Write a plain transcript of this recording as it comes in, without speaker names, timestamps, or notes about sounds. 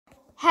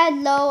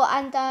Hello,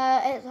 and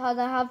it's hard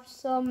to have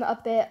a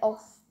bit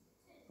of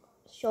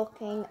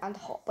shocking and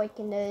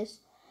heartbreaking news.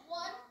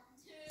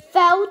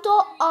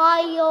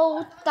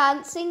 Felder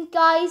dancing,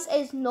 guys,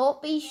 is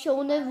not being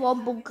shown in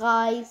Rumble,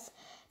 guys,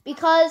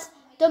 because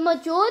the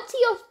majority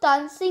of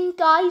dancing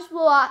guys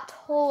were at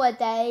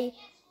holiday.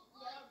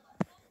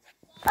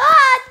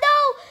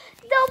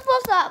 No,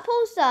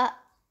 pause that.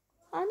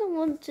 I don't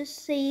want to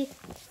see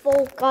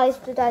 4 guys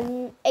do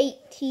an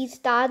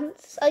 80s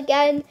dance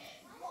again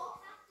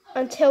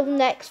until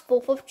next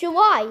 4th of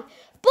July.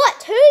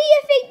 But who do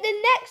you think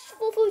the next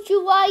 4th of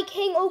July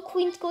King or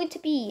Queen is going to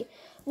be?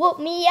 Well,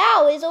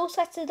 Meow is all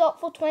set up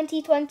for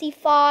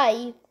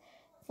 2025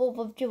 4th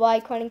of July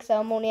crowning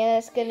ceremony, and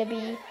it's going to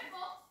be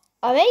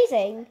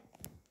amazing.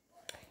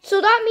 So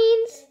that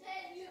means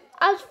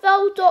as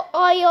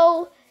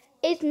Fel.io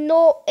is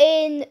not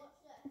in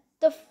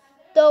the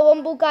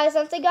Rumble guys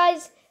dancing,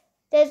 guys,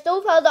 there's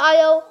no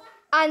Fel.io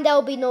and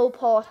there'll be no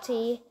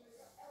party.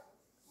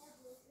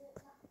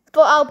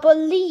 But I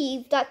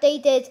believe that they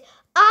did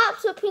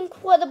absolutely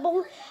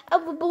incredible,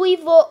 and we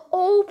believe we're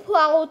all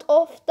proud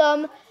of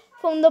them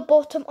from the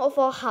bottom of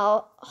our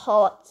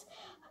hearts.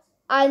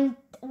 And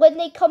when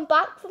they come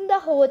back from the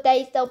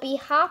holidays, they'll be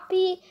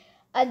happy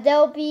and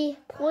they'll be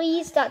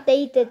pleased that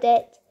they did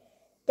it.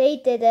 They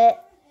did it.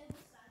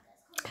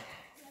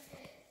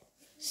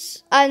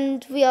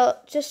 And we are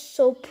just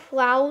so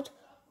proud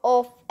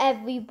of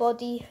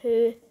everybody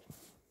who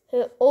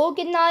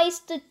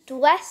organised the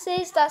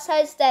dresses that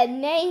says their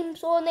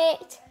names on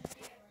it,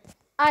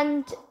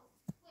 and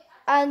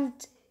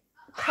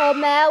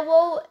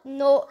Carmelo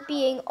not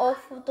being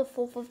off of the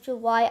 4th of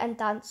July and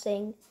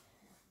dancing.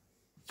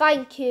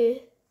 Thank you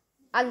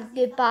and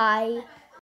goodbye.